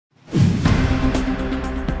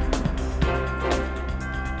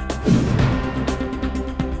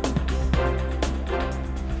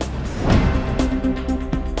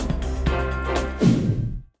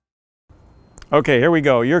Okay, here we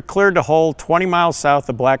go. You're cleared to hold 20 miles south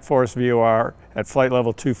of Black Forest VOR at flight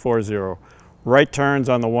level 240. Right turns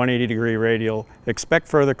on the 180-degree radial. Expect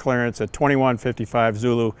further clearance at 2155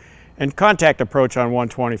 Zulu and contact approach on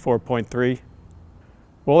 124.3.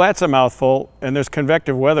 Well, that's a mouthful, and there's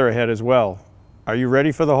convective weather ahead as well. Are you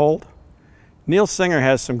ready for the hold? Neil Singer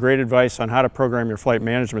has some great advice on how to program your flight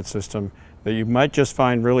management system that you might just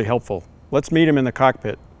find really helpful. Let's meet him in the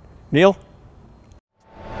cockpit. Neil?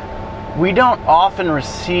 We don't often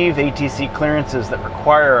receive ATC clearances that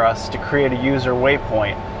require us to create a user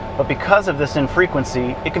waypoint, but because of this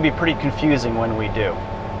infrequency, it can be pretty confusing when we do.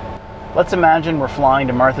 Let's imagine we're flying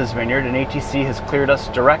to Martha's Vineyard and ATC has cleared us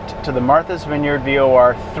direct to the Martha's Vineyard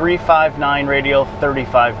VOR 359 radial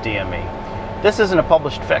 35 DME. This isn't a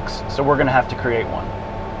published fix, so we're going to have to create one.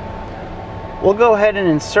 We'll go ahead and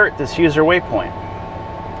insert this user waypoint.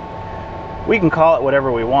 We can call it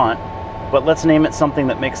whatever we want, but let's name it something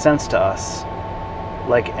that makes sense to us,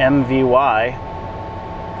 like MVY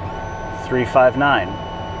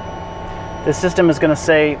 359. This system is going to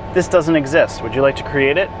say, this doesn't exist. Would you like to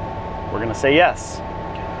create it? We're going to say yes.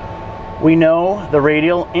 We know the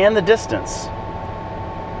radial and the distance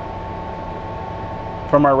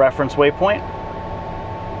from our reference waypoint.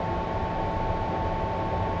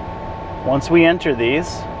 Once we enter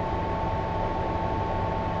these,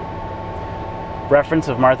 reference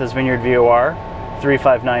of Martha's Vineyard VOR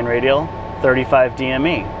 359 radial 35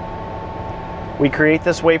 DME. We create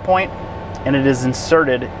this waypoint and it is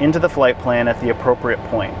inserted into the flight plan at the appropriate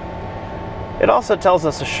point. It also tells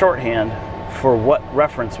us a shorthand for what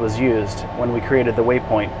reference was used when we created the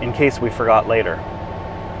waypoint in case we forgot later.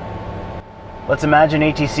 Let's imagine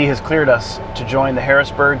ATC has cleared us to join the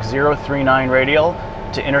Harrisburg 039 radial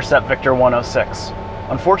to intercept Victor 106.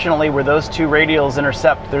 Unfortunately, where those two radials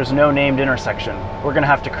intercept, there's no named intersection. We're going to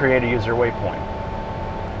have to create a user waypoint.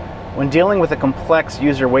 When dealing with a complex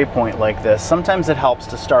user waypoint like this, sometimes it helps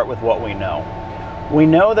to start with what we know. We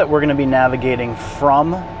know that we're going to be navigating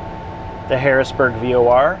from the Harrisburg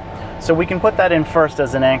VOR, so we can put that in first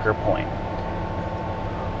as an anchor point.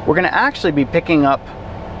 We're going to actually be picking up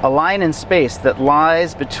a line in space that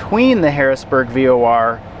lies between the Harrisburg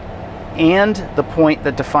VOR and the point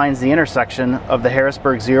that defines the intersection of the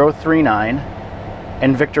Harrisburg 039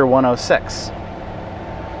 and Victor 106.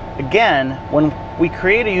 Again, when we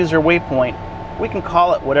create a user waypoint, we can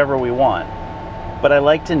call it whatever we want, but I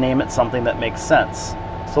like to name it something that makes sense.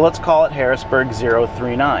 So let's call it Harrisburg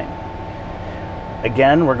 039.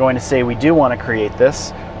 Again, we're going to say we do want to create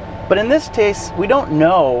this, but in this case, we don't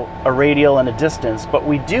know a radial and a distance, but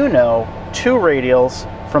we do know two radials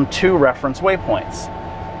from two reference waypoints.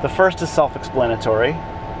 The first is self-explanatory.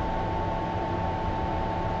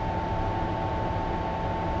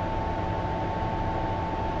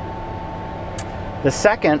 The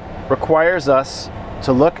second requires us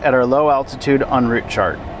to look at our low altitude en route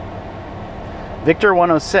chart. Victor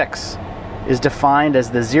 106 is defined as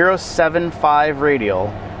the 075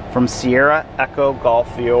 radial from Sierra Echo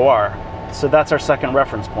Golf VOR. So that's our second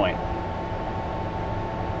reference point.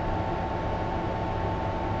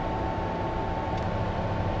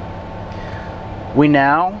 We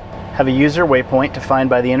now have a user waypoint defined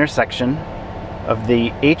by the intersection of the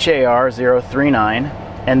HAR 039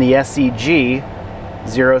 and the SEG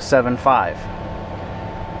 075.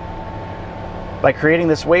 By creating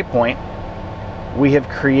this waypoint, we have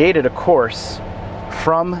created a course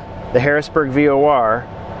from the Harrisburg VOR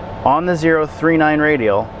on the 039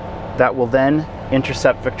 radial that will then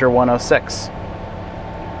intercept Victor 106.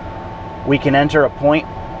 We can enter a point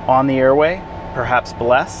on the airway, perhaps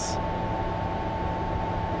Bless,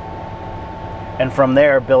 and from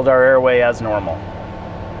there build our airway as normal.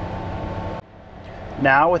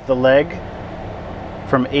 Now with the leg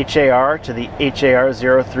from HAR to the HAR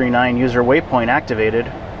 039 user waypoint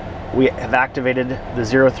activated, we have activated the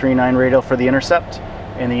 039 radial for the intercept,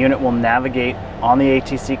 and the unit will navigate on the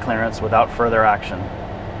ATC clearance without further action.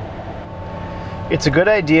 It's a good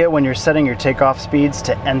idea when you're setting your takeoff speeds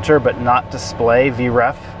to enter but not display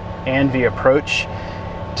VREF and VApproach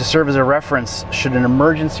to serve as a reference should an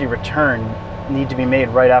emergency return need to be made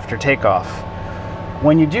right after takeoff.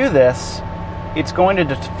 When you do this, it's going to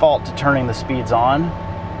default to turning the speeds on,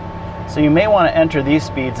 so you may want to enter these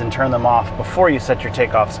speeds and turn them off before you set your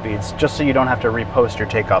takeoff speeds, just so you don't have to repost your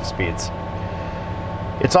takeoff speeds.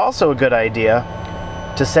 It's also a good idea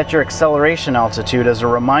to set your acceleration altitude as a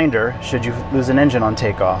reminder should you lose an engine on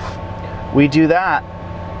takeoff. We do that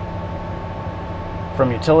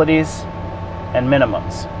from utilities and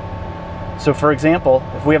minimums. So for example,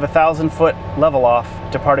 if we have a 1,000-foot level off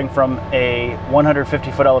departing from a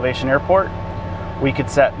 150-foot elevation airport, we could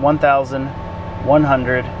set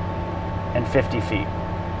 1,100 and 50 feet.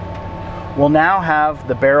 We'll now have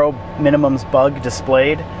the baro minimums bug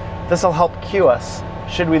displayed. This will help cue us,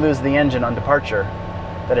 should we lose the engine on departure,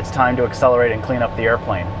 that it's time to accelerate and clean up the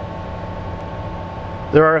airplane.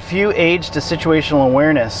 There are a few aids to situational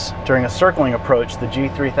awareness during a circling approach the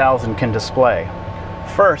G3000 can display.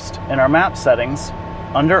 First, in our map settings,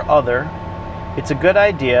 under Other, it's a good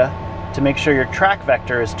idea to make sure your track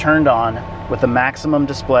vector is turned on with a maximum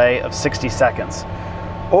display of 60 seconds.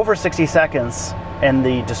 Over 60 seconds and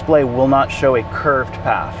the display will not show a curved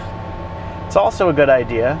path. It's also a good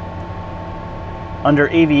idea, under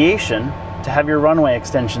Aviation, to have your runway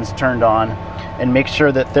extensions turned on and make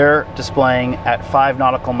sure that they're displaying at 5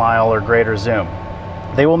 nautical mile or greater zoom.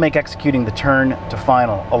 They will make executing the turn to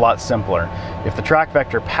final a lot simpler. If the track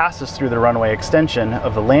vector passes through the runway extension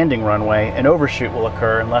of the landing runway, an overshoot will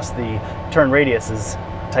occur unless the turn radius is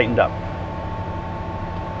tightened up.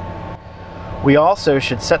 We also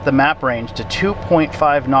should set the map range to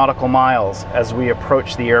 2.5 nautical miles as we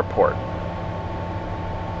approach the airport.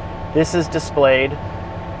 This is displayed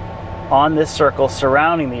on this circle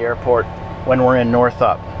surrounding the airport when we're in north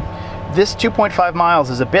up. This 2.5 miles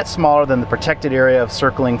is a bit smaller than the protected area of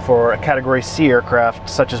circling for a Category C aircraft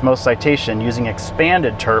such as most Citation using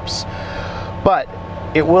expanded terps, but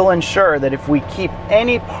it will ensure that if we keep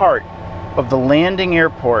any part of the landing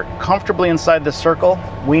airport comfortably inside the circle,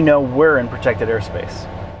 we know we're in protected airspace.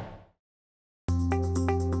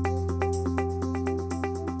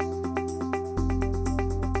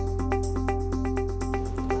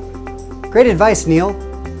 Great advice, Neil.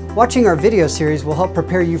 Watching our video series will help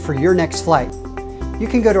prepare you for your next flight. You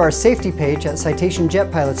can go to our safety page at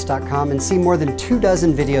citationjetpilots.com and see more than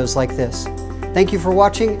 24 videos like this. Thank you for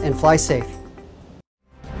watching and fly safe.